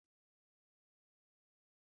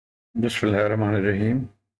Bismillahirrahmanirrahim.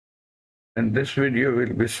 In this video,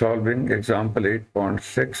 we'll be solving example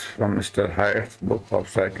 8.6 from Mr. Hayt's book of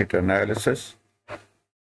circuit analysis.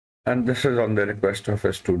 And this is on the request of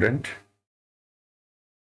a student.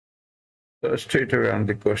 So straight away on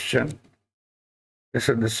the question, this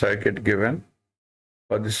is the circuit given.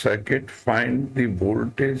 For the circuit, find the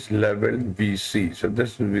voltage level VC. So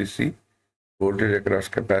this is VC, voltage across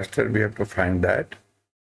capacitor. We have to find that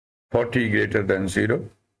for t greater than 0.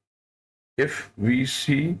 If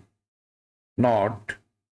VC naught,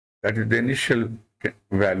 that is the initial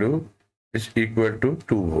value, is equal to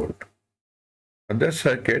 2 volt. This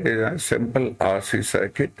circuit is a simple RC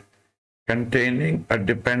circuit containing a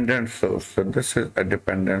dependent source. So this is a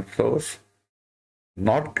dependent source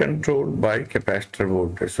not controlled by capacitor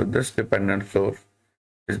voltage. So this dependent source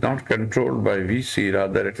is not controlled by VC,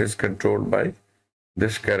 rather it is controlled by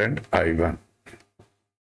this current I1.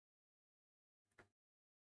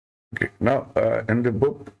 Okay, now in the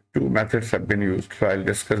book, two methods have been used, so I'll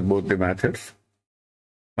discuss both the methods.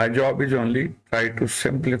 My job is only try to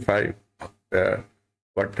simplify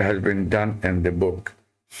what has been done in the book,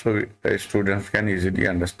 so students can easily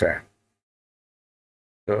understand.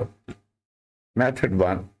 So, method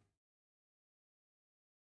 1.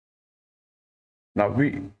 Now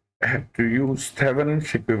we have to use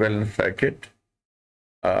Thevenin's equivalent circuit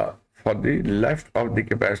for the left of the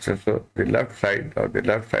capacitor, so the left side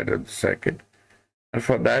of the circuit. And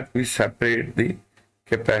for that, we separate the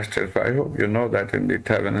capacitor. So I hope you know that in the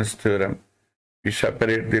Thevenin's theorem, we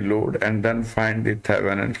separate the load and then find the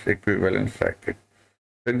Thevenin's equivalent circuit.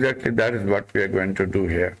 So exactly that is what we are going to do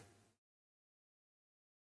here.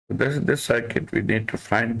 So this is the circuit. We need to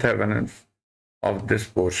find Thevenin's of this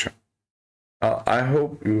portion. I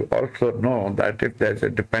hope you also know that if there's a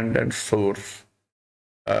dependent source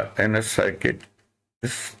in a circuit,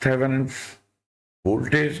 this Thevenin's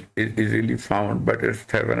voltage is easily found, but its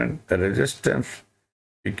Thevenin resistance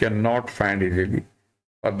we cannot find easily.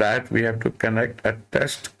 For that, we have to connect a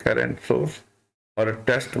test current source or a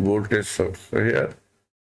test voltage source. So here,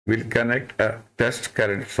 we'll connect a test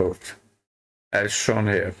current source as shown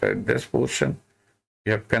here. So in this portion,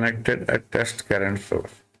 we have connected a test current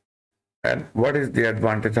source. And what is the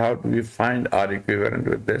advantage? How do we find R equivalent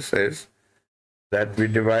with this is that we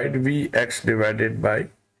divide Vx divided by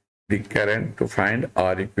the current to find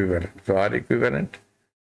R equivalent. So R equivalent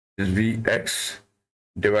is Vx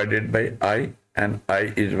divided by I, and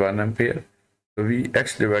I is 1 ampere. So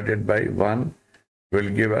Vx divided by 1 will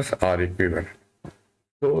give us R equivalent.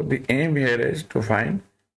 So the aim here is to find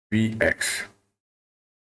Vx.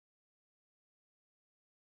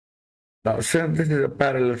 Now since this is a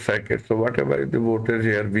parallel circuit, so whatever is the voltage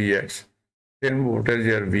here Vx, same voltage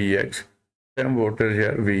here Vx, same voltage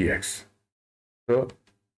here Vx. So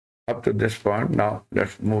up to this point, now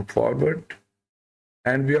let's move forward.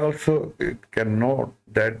 And we also can note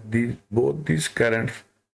that both these currents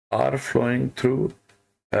are flowing through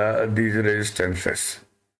these resistances.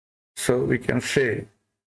 So we can say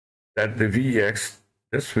that the Vx,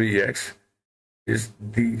 this Vx, is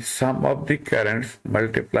the sum of the currents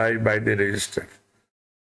multiplied by the resistance.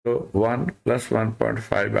 So 1 plus 1.5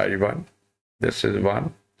 I1, this is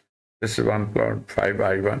 1, this is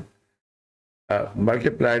 1.5 I1,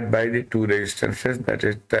 multiplied by the two resistances, that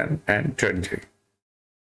is 10 and 20.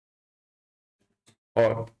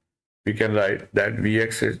 Or we can write that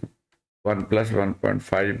Vx is 1 plus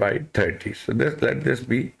 1.5 by 30. So let this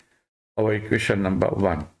be our equation number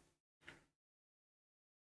 1.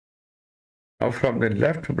 Now from the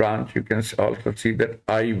left branch, you can also see that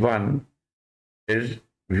I1 is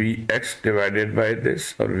Vx divided by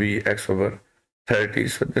this, or Vx over 30.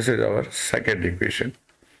 So this is our second equation.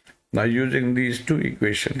 Now using these two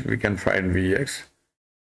equations, we can find Vx.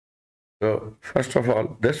 So first of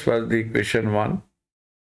all, this was the equation 1.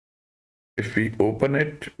 If we open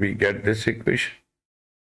it, we get this equation.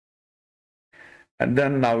 And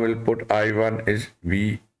then now we'll put I1 is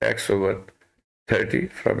Vx over 30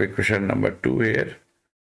 from equation number 2 here.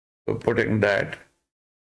 So putting that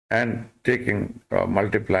and taking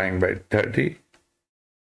multiplying by 30.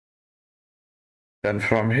 Then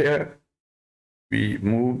from here, we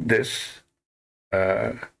move this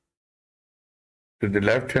to the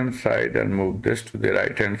left-hand side and move this to the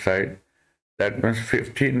right-hand side. That means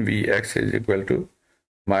 15 Vx is equal to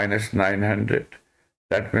minus 900.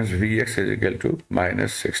 That means Vx is equal to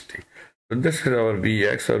minus 60. So this is our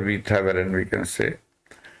Vx or Vthevenin, we can say.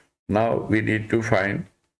 Now we need to find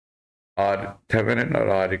R Thevenin or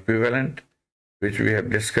R equivalent, which we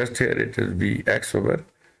have discussed here. It is Vx over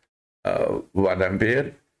 1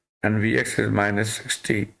 ampere, and Vx is minus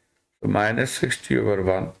 60. So minus 60 over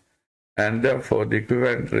 1 and therefore the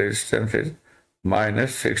equivalent resistance is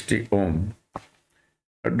minus 60 ohm.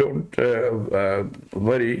 Don't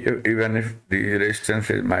worry even if the resistance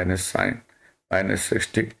is minus sign, minus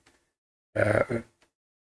 60.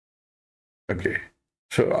 Okay,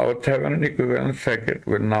 so our Thevenin equivalent circuit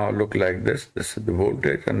will now look like this. This is the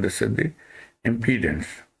voltage and this is the impedance.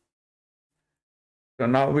 So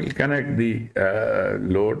now we'll connect the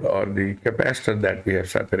load or the capacitor that we have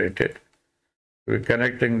separated. We're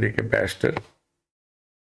connecting the capacitor.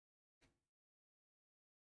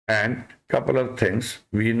 And couple of things.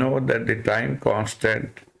 We know that the time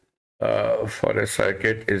constant for a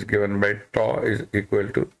circuit is given by tau is equal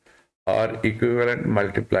to R equivalent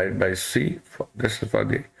multiplied by C. This is for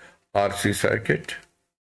the RC circuit.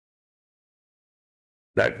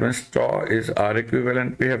 That means tau is R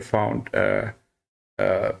equivalent. We have found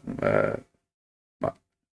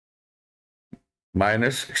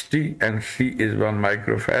minus 60 and C is 1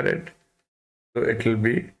 microfarad. So it will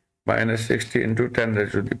be minus 60 into 10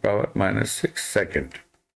 raised to the power minus 6 second.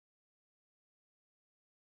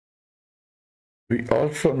 We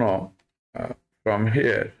also know from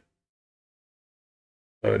here,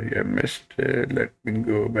 sorry, I missed, let me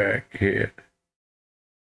go back here.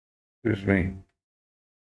 Excuse me.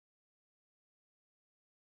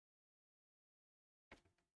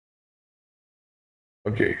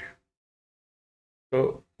 Okay.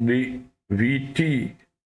 So the VT,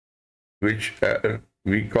 which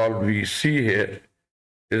we call VC here,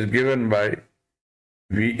 is given by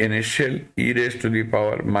V initial e raised to the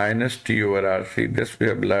power minus T over RC. This we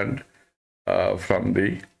have learned from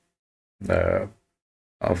the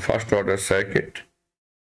first order circuit.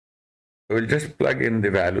 We'll just plug in the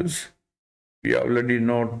values. We already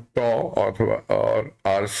know tau or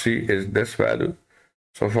RC is this value.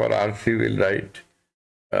 So for RC we'll write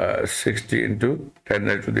 60 into 10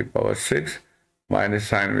 raised to the power 6. Minus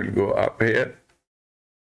sign will go up here.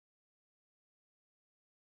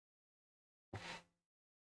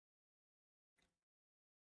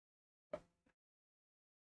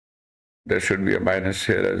 There should be a minus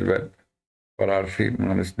here as well for RC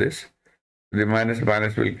minus this. The minus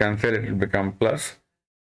will cancel, it will become plus.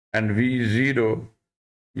 And V0,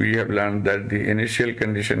 we have learned that the initial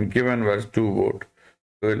condition given was 2 volt.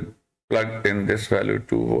 So we'll plug in this value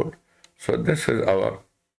 2 volt. So this is our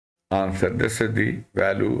answer. This is the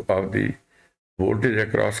value of the voltage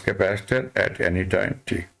across capacitor at any time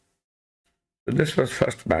t. So this was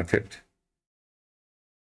first method.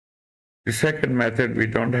 The second method, we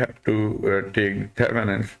don't have to take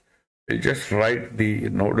Thevenin's. We just write the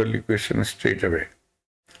nodal equation straight away.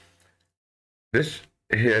 This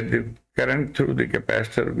here, the current through the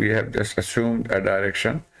capacitor, we have just assumed a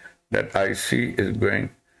direction that IC is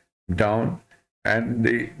going down, and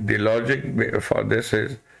the logic for this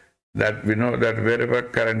is that we know that wherever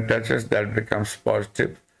current touches, that becomes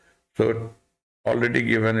positive. So already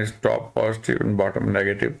given is top positive and bottom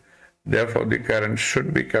negative. Therefore, the current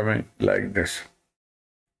should be coming like this.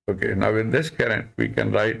 Okay, now with this current, we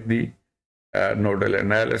can write the nodal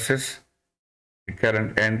analysis. The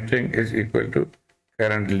current entering is equal to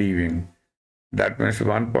current leaving. That means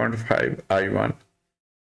 1.5 I1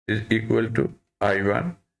 is equal to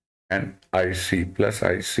I1 and IC plus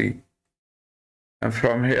IC. And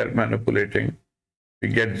from here, manipulating, we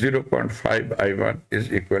get 0.5 I1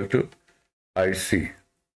 is equal to IC.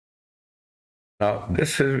 Now,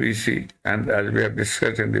 this is VC, and as we have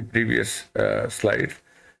discussed in the previous slide,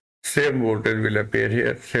 same voltage will appear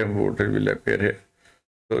here, same voltage will appear here.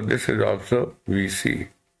 So this is also VC.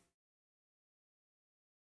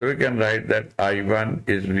 So we can write that I1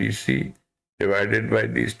 is VC divided by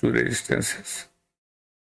these two resistances.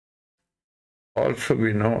 Also,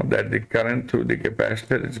 we know that the current through the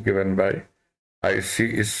capacitor is given by IC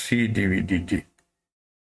is C dV dt.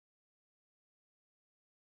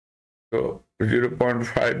 So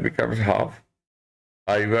 0.5 becomes half.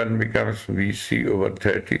 I1 becomes VC over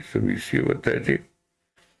 30. So VC over 30.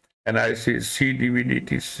 And I see C dV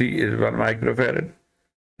dt. C is 1 microfarad.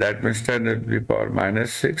 That means 10 to the power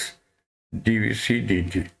minus 6 dVc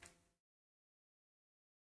dt.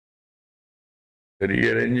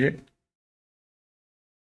 Rearrange it.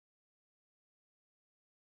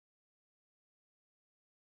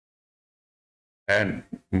 And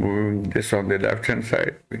moving this on the left hand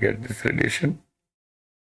side, we get this radiation.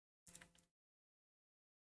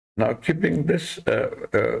 Now, keeping this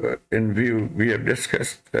in view, we have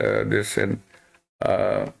discussed this in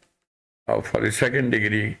for the second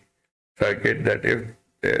degree circuit, that if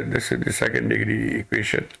this is the second degree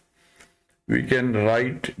equation, we can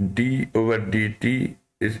write d over dt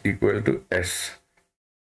is equal to s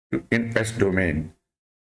in S domain.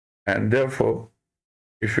 And therefore,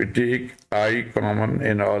 If we take I common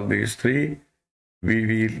in all these three, we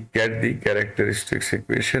will get the characteristics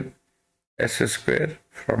equation s square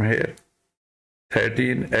from here,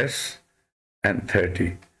 13s and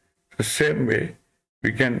 30. The same way,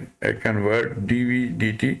 we can convert dv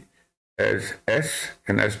dt as s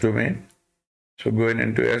in s domain. So going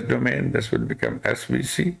into s domain, this will become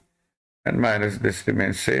svc, and minus this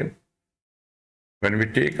remains same. When we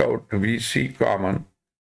take out vc common,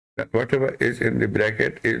 then whatever is in the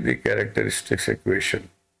bracket is the characteristics equation.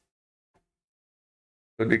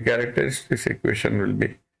 So the characteristics equation will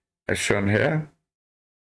be as shown here,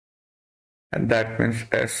 and that means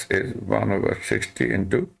s is 1 over 60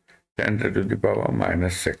 into 10 to the power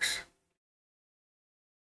minus 6.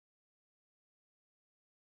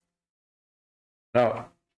 Now,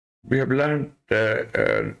 we have learned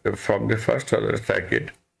from the first order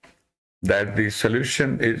circuit that the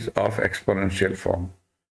solution is of exponential form,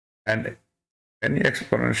 and any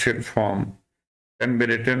exponential form can be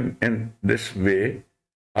written in this way: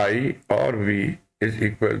 I or V is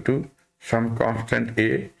equal to some constant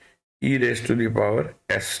A e raised to the power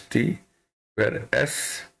st, where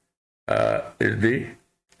s is the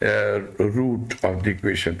root of the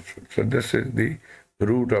equation. So this is the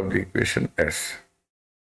root of the equation s.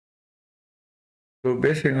 So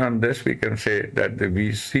basing on this, we can say that the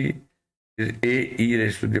Vc is A e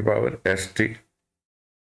raised to the power st,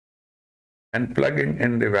 and plugging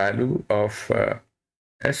in the value of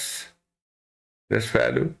s, this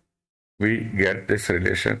value, we get this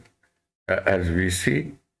relation as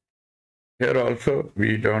Vc. Here also,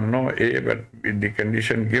 we don't know A, but the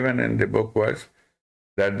condition given in the book was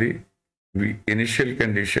that the initial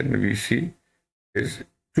condition Vc is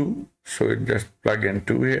 2, so we just plug in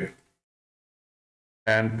 2 here,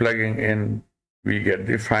 and plugging in, we get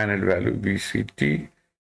the final value Vct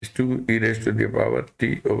is 2 e raised to the power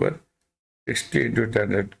t over 60 into 10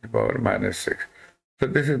 to the power minus 6. So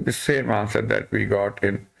this is the same answer that we got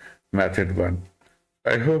in method 1.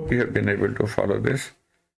 I hope you have been able to follow this.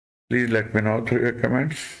 Please let me know through your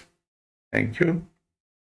comments. Thank you.